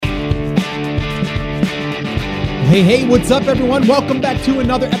Hey, what's up, everyone? Welcome back to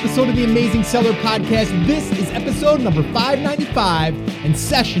another episode of the Amazing Seller Podcast. This is episode number 595 and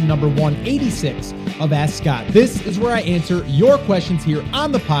session number 186 of Ask Scott. This is where I answer your questions here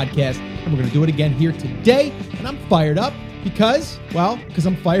on the podcast, and we're going to do it again here today. And I'm fired up because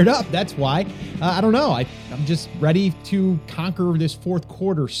I'm fired up. That's why. I don't know. I'm just ready to conquer this fourth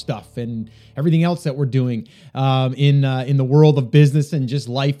quarter stuff and everything else that we're doing in the world of business and just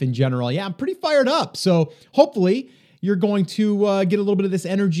life in general. Yeah, I'm pretty fired up. So hopefully you're going to get a little bit of this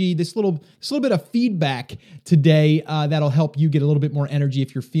energy, this little bit of feedback today that'll help you get a little bit more energy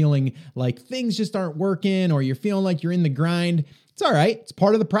if you're feeling like things just aren't working or you're feeling like you're in the grind. It's all right. It's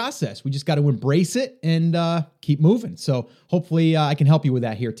part of the process. We just got to embrace it and keep moving. So hopefully I can help you with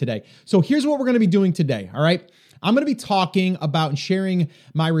that here today. So here's what we're going to be doing today. All right. I'm going to be talking about and sharing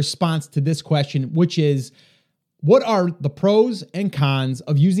my response to this question, which is, what are the pros and cons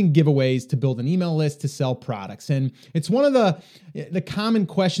of using giveaways to build an email list to sell products? And it's one of the common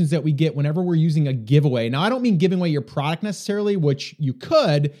questions that we get whenever we're using a giveaway. Now, I don't mean giving away your product necessarily, which you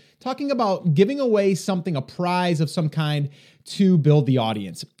could, talking about giving away something, a prize of some kind to build the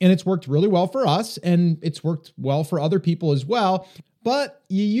audience. And it's worked really well for us, and it's worked well for other people as well. But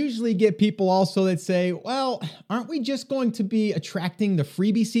you usually get people also that say, well, aren't we just going to be attracting the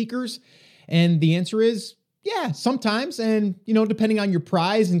freebie seekers? And the answer is, yeah, sometimes. And, depending on your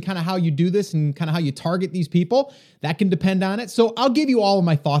prize and kind of how you do this and kind of how you target these people, that can depend on it. So I'll give you all of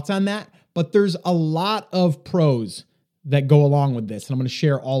my thoughts on that, but there's a lot of pros that go along with this. And I'm going to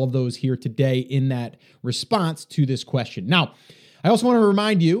share all of those here today in that response to this question. Now, I also want to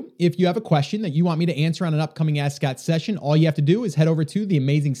remind you, if you have a question that you want me to answer on an upcoming Ask Scott session, all you have to do is head over to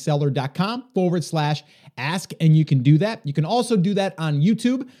theamazingseller.com/ask, and you can do that. You can also do that on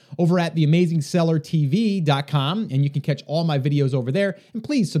YouTube over at theamazingsellertv.com, and you can catch all my videos over there. And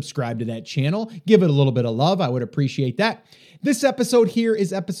please subscribe to that channel. Give it a little bit of love. I would appreciate that. This episode here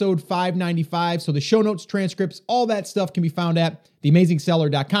is episode 595. So the show notes, transcripts, all that stuff can be found at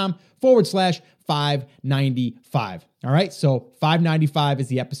theamazingseller.com/595. All right. So 595 is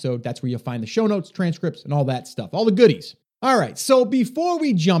the episode. That's where you'll find the show notes, transcripts, and all that stuff, all the goodies. All right. So before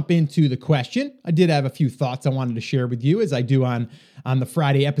we jump into the question, I did have a few thoughts I wanted to share with you, as I do on the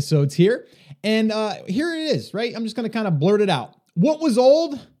Friday episodes here. And here it is, right? I'm just going to kind of blurt it out. What was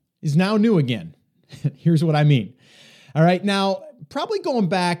old is now new again. Here's what I mean. All right. Now, probably going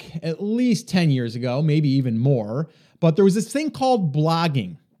back at least 10 years ago, maybe even more, but there was this thing called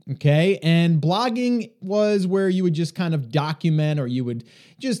blogging. Okay. And blogging was where you would just kind of document, or you would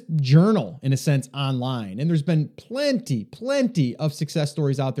just journal in a sense online. And there's been plenty of success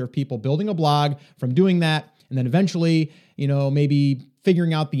stories out there of people building a blog from doing that. And then eventually, maybe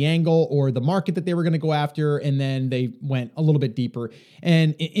figuring out the angle or the market that they were going to go after. And then they went a little bit deeper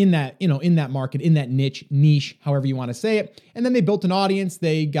and in that market, in that niche, however you want to say it. And then they built an audience.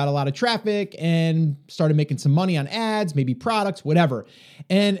 They got a lot of traffic and started making some money on ads, maybe products, whatever.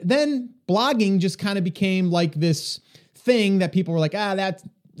 And then blogging just kind of became like this thing that people were like,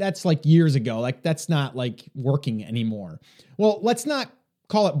 that's like years ago. Like that's not like working anymore. Well, let's not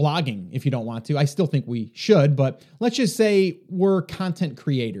call it blogging if you don't want to. I still think we should, but let's just say we're content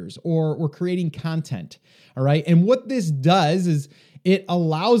creators or we're creating content. All right. And what this does is it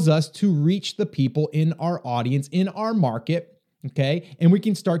allows us to reach the people in our audience, in our market. Okay. And we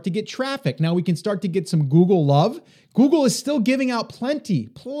can start to get traffic. Now we can start to get some Google love. Google is still giving out plenty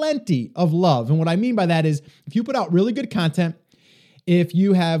of love. And what I mean by that is if you put out really good content, if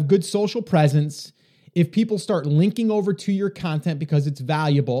you have good social presence, if people start linking over to your content because it's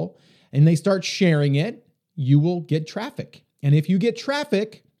valuable and they start sharing it, you will get traffic. And if you get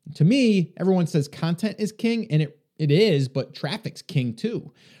traffic, to me, everyone says content is king, and it is, but traffic's king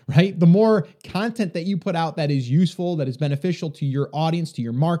too, right? The more content that you put out that is useful, that is beneficial to your audience, to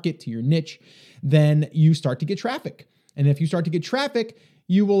your market, to your niche, then you start to get traffic. And if you start to get traffic,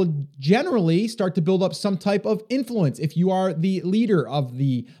 you will generally start to build up some type of influence if you are the leader of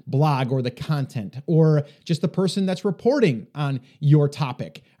the blog or the content or just the person that's reporting on your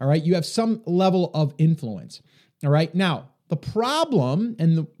topic. All right. You have some level of influence. All right. Now, the problem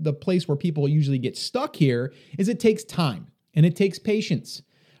and the place where people usually get stuck here is it takes time and it takes patience.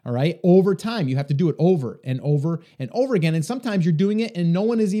 All right. Over time, you have to do it over and over and over again. And sometimes you're doing it and no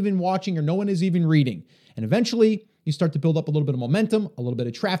one is even watching or no one is even reading. And eventually, you start to build up a little bit of momentum, a little bit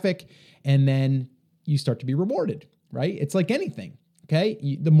of traffic, and then you start to be rewarded, right? It's like anything,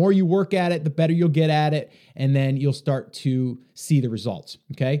 okay? The more you work at it, the better you'll get at it, and then you'll start to see the results,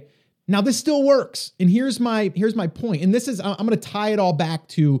 okay? Now this still works. And here's my point. And this is, I'm going to tie it all back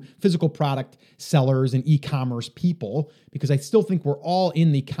to physical product sellers and e-commerce people, because I still think we're all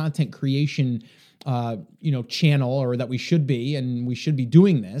in the content creation, channel, or that we should be, and we should be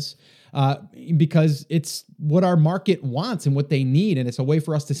doing this, because it's what our market wants and what they need. And it's a way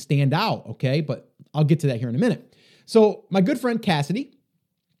for us to stand out. Okay. But I'll get to that here in a minute. So my good friend Cassidy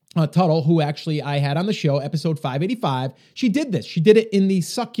Tuttle, who actually I had on the show, episode 585, she did this. She did it in the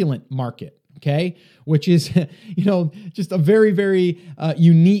succulent market, okay, which is, just a very, very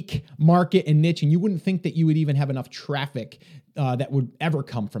unique market and niche. And you wouldn't think that you would even have enough traffic that would ever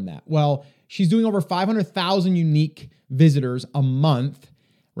come from that. Well, she's doing over 500,000 unique visitors a month,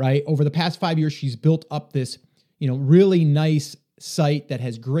 right? Over the past 5 years, she's built up this, really nice site that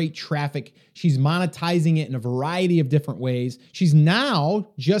has great traffic. She's monetizing it in a variety of different ways. She's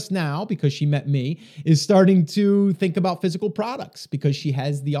just now, because she met me, is starting to think about physical products because she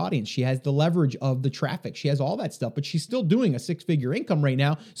has the audience. She has the leverage of the traffic. She has all that stuff, but she's still doing a 6-figure income right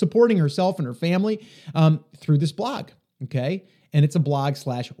now, supporting herself and her family through this blog. Okay. And it's a blog /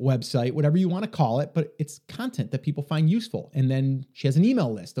 website, whatever you want to call it, but it's content that people find useful. And then she has an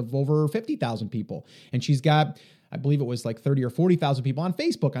email list of over 50,000 people. And she's got, I believe it was like 30 or 40,000 people on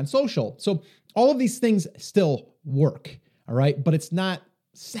Facebook, on social. So all of these things still work, all right? But it's not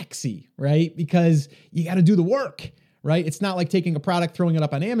sexy, right? Because you got to do the work, right? It's not like taking a product, throwing it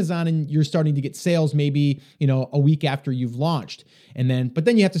up on Amazon, and you're starting to get sales maybe, a week after you've launched. But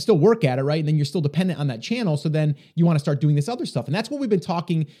then you have to still work at it, right? And then you're still dependent on that channel. So then you want to start doing this other stuff. And that's what we've been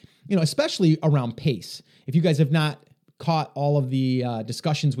talking, especially around Pace. If you guys have not caught all of the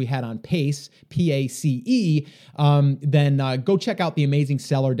discussions we had on Pace, P-A-C-E, then go check out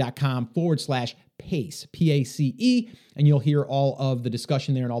theamazingseller.com/Pace, P-A-C-E, and you'll hear all of the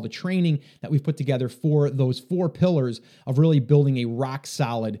discussion there and all the training that we've put together for those 4 pillars of really building a rock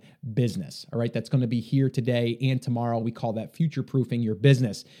solid business. All right. That's going to be here today and tomorrow. We call that future-proofing your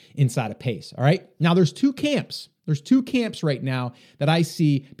business inside of Pace. All right. Now there's 2 camps. There's 2 camps right now that I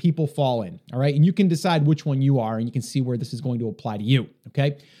see people fall in. All right. And you can decide which one you are, and you can see where this is going to apply to you.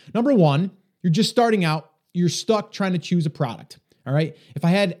 Okay. Number 1, you're just starting out. You're stuck trying to choose a product. All right. If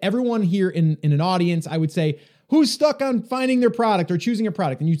I had everyone here in an audience, I would say, who's stuck on finding their product or choosing a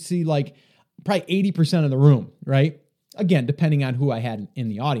product? And you'd see like probably 80% of the room, right? Again, depending on who I had in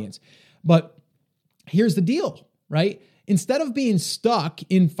the audience. But here's the deal, right? Instead of being stuck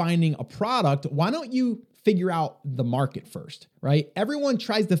in finding a product, why don't you figure out the market first, right? Everyone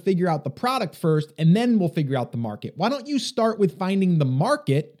tries to figure out the product first, and then we'll figure out the market. Why don't you start with finding the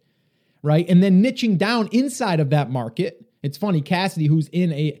market, right? And then niching down inside of that market. It's funny, Cassidy, who's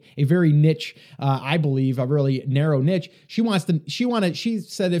in a very niche, I believe, a really narrow niche, she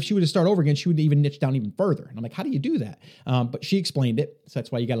said if she were to start over again, she would even niche down even further. And I'm like, how do you do that? But she explained it. So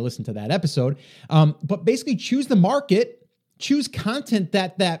that's why you got to listen to that episode. But basically choose the market, choose content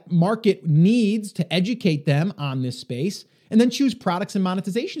that market needs to educate them on this space, and then choose products and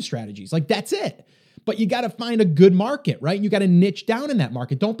monetization strategies. Like that's it. But you got to find a good market, right? You got to niche down in that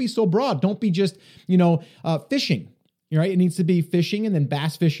market. Don't be so broad. Don't be just, fishing. Right? It needs to be fishing and then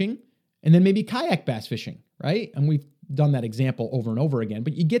bass fishing and then maybe kayak bass fishing, right? And we've done that example over and over again,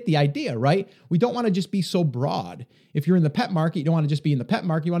 but you get the idea, right? We don't want to just be so broad. If you're in the pet market, you don't want to just be in the pet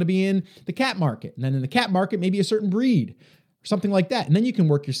market. You want to be in the cat market. And then in the cat market, maybe a certain breed or something like that. And then you can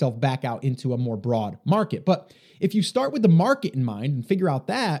work yourself back out into a more broad market. But if you start with the market in mind and figure out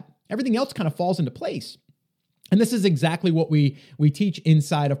that, everything else kind of falls into place. And this is exactly what we teach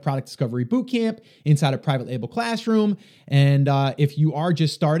inside of Product Discovery Bootcamp, inside of Private Label Classroom. And if you are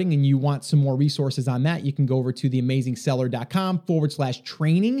just starting and you want some more resources on that, you can go over to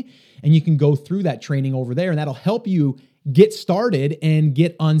theamazingseller.com/training, and you can go through that training over there, and that'll help you get started and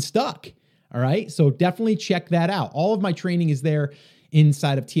get unstuck. All right. So definitely check that out. All of my training is there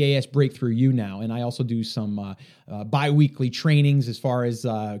inside of TAS Breakthrough You now. And I also do some bi-weekly trainings as far as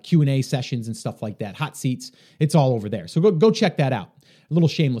Q&A sessions and stuff like that. Hot seats. It's all over there. So go check that out. A little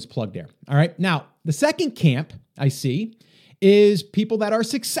shameless plug there. All right. Now, the second camp I see is people that are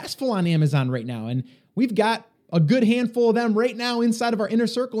successful on Amazon right now. And we've got a good handful of them right now inside of our inner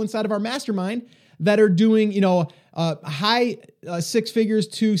circle, inside of our mastermind that are doing, high 6 figures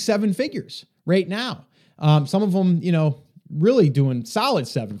to 7 figures right now. Some of them, really doing solid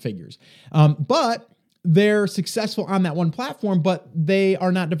 7 figures. But they're successful on that one platform, but they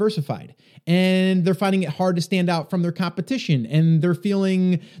are not diversified. And they're finding it hard to stand out from their competition. And they're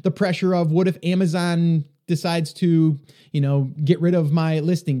feeling the pressure of what if Amazon decides to, get rid of my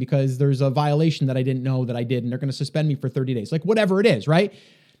listing because there's a violation that I didn't know that I did, and they're going to suspend me for 30 days. Like whatever it is, right?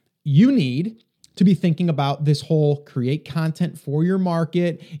 You need to be thinking about this whole create content for your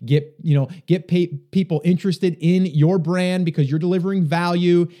market, get people interested in your brand because you're delivering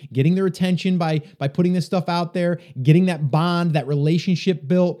value, getting their attention by putting this stuff out there, getting that bond, that relationship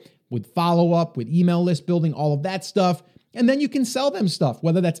built with follow-up, with email list building, all of that stuff. And then you can sell them stuff,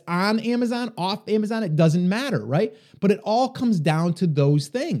 whether that's on Amazon, off Amazon, it doesn't matter, right? But it all comes down to those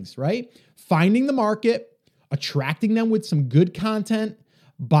things, right? Finding the market, attracting them with some good content,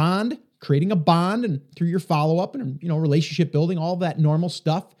 creating a bond and through your follow-up and relationship building, all that normal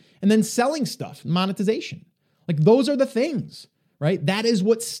stuff, and then selling stuff, monetization. Like those are the things, right? That is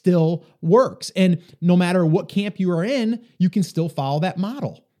what still works. And no matter what camp you are in, you can still follow that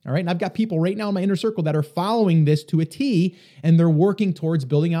model. All right. And I've got people right now in my inner circle that are following this to a T, and they're working towards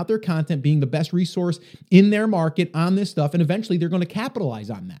building out their content, being the best resource in their market on this stuff. And eventually they're going to capitalize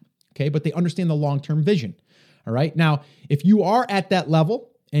on that. Okay. But they understand the long-term vision. All right. Now, if you are at that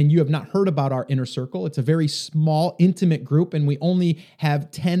level and you have not heard about our inner circle, it's a very small, intimate group, and we only have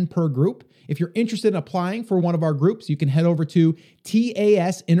 10 per group. If you're interested in applying for one of our groups, you can head over to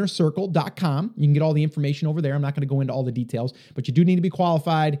tasinnercircle.com. You can get all the information over there. I'm not going to go into all the details, but you do need to be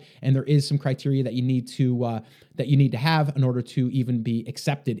qualified, and there is some criteria that you need to have in order to even be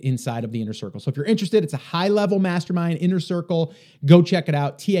accepted inside of the inner circle. So if you're interested, it's a high-level mastermind inner circle. Go check it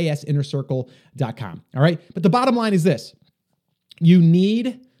out, tasinnercircle.com. All right, but the bottom line is this: you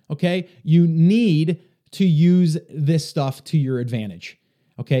need to use this stuff to your advantage.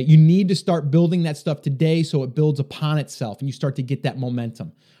 Okay, you need to start building that stuff today so it builds upon itself and you start to get that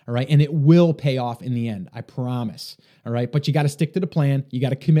momentum. All right, and it will pay off in the end, I promise. All right, but you got to stick to the plan, you got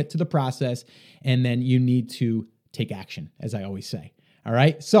to commit to the process, and then you need to take action, as I always say. All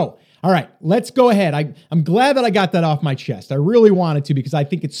right, so, all right, let's go ahead. I'm glad that I got that off my chest. I really wanted to, because I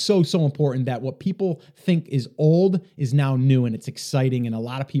think it's so important that what people think is old is now new, and it's exciting, and a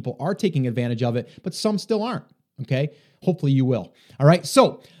lot of people are taking advantage of it, but some still aren't. Okay, hopefully you will. All right,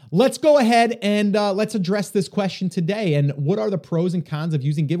 so let's go ahead and let's address this question today. And what are the pros and cons of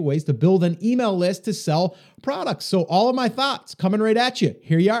using giveaways to build an email list to sell products? So all of my thoughts coming right at you.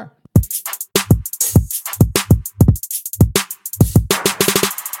 Here you are.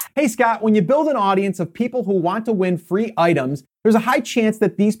 Hey Scott, when you build an audience of people who want to win free items, there's a high chance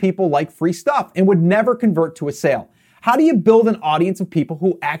that these people like free stuff and would never convert to a sale. How do you build an audience of people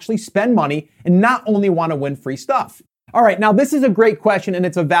who actually spend money and not only want to win free stuff? All right, now this is a great question, and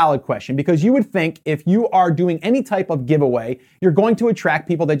it's a valid question, because you would think if you are doing any type of giveaway, you're going to attract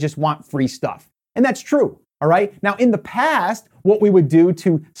people that just want free stuff. And that's true. All right. Now, in the past, what we would do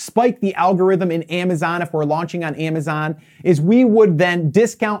to spike the algorithm in Amazon, if we're launching on Amazon, is we would then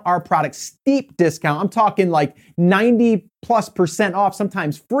discount our product, steep discount. I'm talking like 90+% off,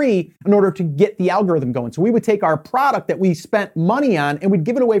 sometimes free, in order to get the algorithm going. So we would take our product that we spent money on and we'd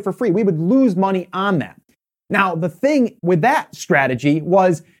give it away for free. We would lose money on that. Now, the thing with that strategy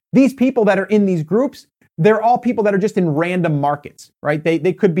was these people that are in these groups, they're all people that are just in random markets, right?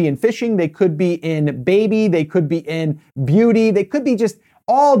 They could be in fishing, they could be in baby, they could be in beauty, they could be just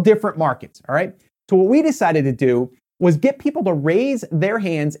all different markets, all right? So what we decided to do was get people to raise their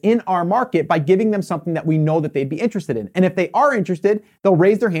hands in our market by giving them something that we know that they'd be interested in. And if they are interested, they'll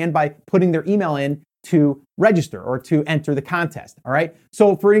raise their hand by putting their email in to register or to enter the contest, all right?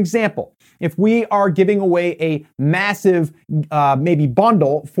 So for example, if we are giving away a massive maybe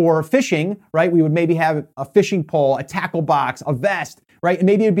bundle for fishing, right? We would maybe have a fishing pole, a tackle box, a vest, right? And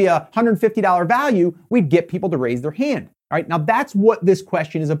maybe it'd be a $150 value. We'd get people to raise their hand, all right? Now that's what this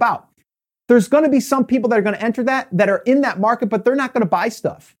question is about. There's going to be some people that are going to enter that are in that market, but they're not going to buy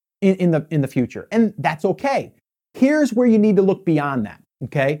stuff in the future, and that's okay. Here's where you need to look beyond that,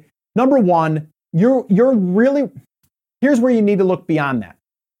 okay? Number one, here's where you need to look beyond that.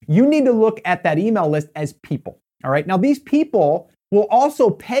 You need to look at that email list as people, all right? Now, these people will also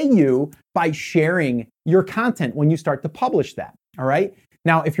pay you by sharing your content when you start to publish that, all right?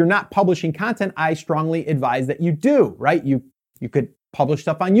 Now, if you're not publishing content, I strongly advise that you do, right? You could publish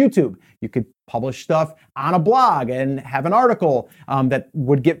stuff on YouTube. You could publish stuff on a blog and have an article that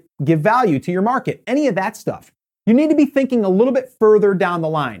would give value to your market, any of that stuff. You need to be thinking a little bit further down the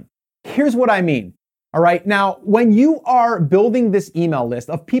line. Here's what I mean. All right. Now, when you are building this email list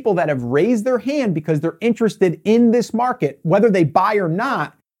of people that have raised their hand because they're interested in this market, whether they buy or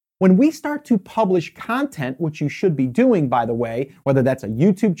not, when we start to publish content, which you should be doing, by the way, whether that's a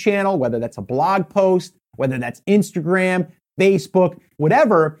YouTube channel, whether that's a blog post, whether that's Instagram, Facebook,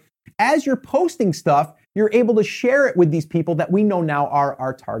 whatever, as you're posting stuff, you're able to share it with these people that we know now are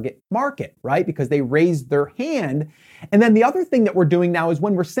our target market, right? Because they raised their hand. And then the other thing that we're doing now is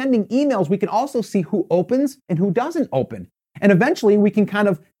when we're sending emails, we can also see who opens and who doesn't open. And eventually we can kind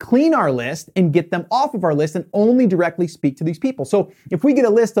of clean our list and get them off of our list and only directly speak to these people. So if we get a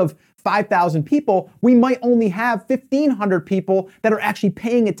list of 5,000 people, we might only have 1,500 people that are actually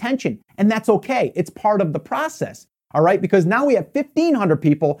paying attention. And that's okay. It's part of the process. All right, because now we have 1,500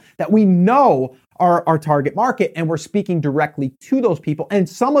 people that we know are our target market, and we're speaking directly to those people, and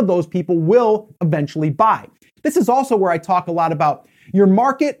some of those people will eventually buy. This is also where I talk a lot about your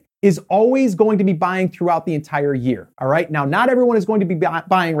market is always going to be buying throughout the entire year. All right, now not everyone is going to be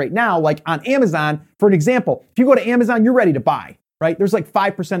buying right now, like on Amazon. For an example, if you go to Amazon, you're ready to buy, right? There's like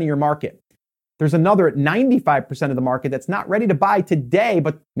 5% of your market. There's another 95% of the market that's not ready to buy today,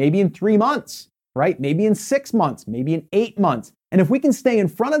 but maybe in 3 months. Right? Maybe in 6 months, maybe in 8 months. And if we can stay in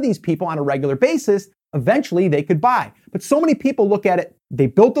front of these people on a regular basis, eventually they could buy. But so many people look at it, they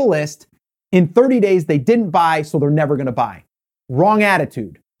built a list, in 30 days they didn't buy, so they're never going to buy. Wrong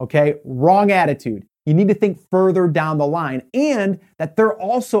attitude, okay? Wrong attitude. You need to think further down the line, and that they're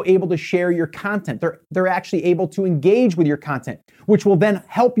also able to share your content. They're actually able to engage with your content, which will then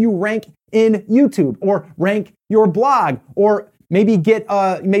help you rank in YouTube or rank your blog, or maybe get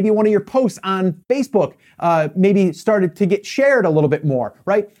maybe one of your posts on Facebook, maybe started to get shared a little bit more,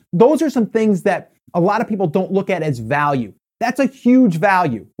 right? Those are some things that a lot of people don't look at as value. That's a huge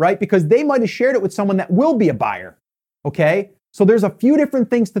value, right? Because they might have shared it with someone that will be a buyer, okay? So there's a few different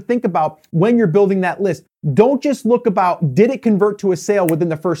things to think about when you're building that list. Don't just look about, did it convert to a sale within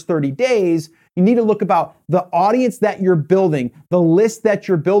the first 30 days? You need to look about the audience that you're building, the list that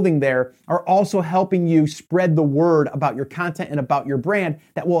you're building there are also helping you spread the word about your content and about your brand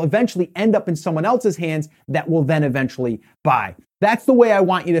that will eventually end up in someone else's hands that will then eventually buy. That's the way I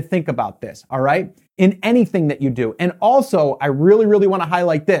want you to think about this, all right? In anything that you do. And also, I really, really want to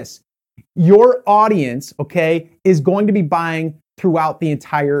highlight this. Your audience, okay, is going to be buying throughout the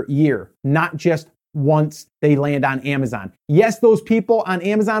entire year, not just once they land on Amazon. Yes, those people on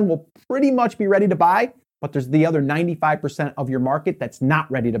Amazon will pretty much be ready to buy, but there's the other 95% of your market that's not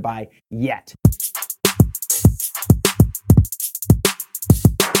ready to buy yet.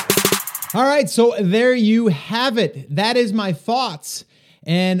 All right, so there you have it. That is my thoughts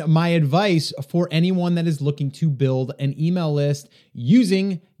and my advice for anyone that is looking to build an email list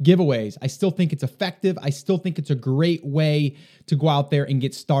using giveaways. I still think it's effective. I still think it's a great way to go out there and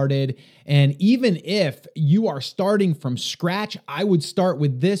get started. And even if you are starting from scratch, I would start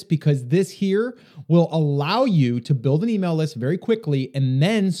with this, because this here will allow you to build an email list very quickly and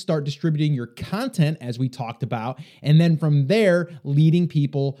then start distributing your content as we talked about. And then from there, leading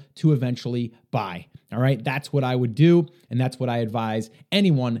people to eventually buy. All right, that's what I would do. And that's what I advise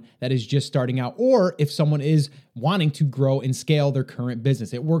anyone that is just starting out, or if someone is wanting to grow and scale their current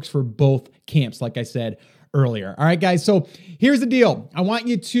business. It works for both camps, like I said earlier. All right, guys. So here's the deal. I want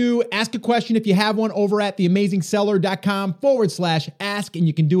you to ask a question if you have one over at theamazingseller.com/ask, and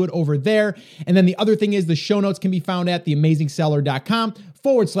you can do it over there. And then the other thing is the show notes can be found at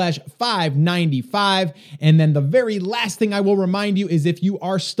theamazingseller.com/595. And then the very last thing I will remind you is if you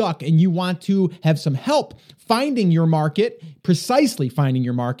are stuck and you want to have some help finding your market, precisely finding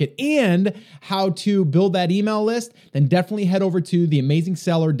your market, and how to build that email list, then definitely head over to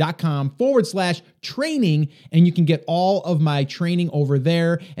theamazingseller.com/training, and you can get all of my training over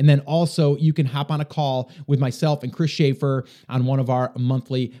there. And then also you can hop on a call with myself and Chris Schaefer on one of our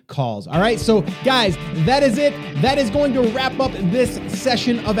monthly calls. All right. So guys, that is it. That is going to wrap up this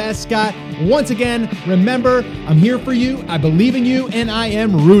session of Ask Scott. Once again, remember, I'm here for you. I believe in you, and I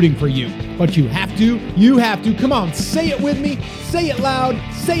am rooting for you. But you have to, come on, say it with me, say it loud,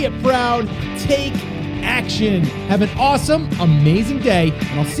 say it proud, take action. Have an awesome, amazing day,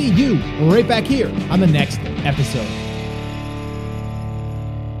 and I'll see you right back here on the next episode.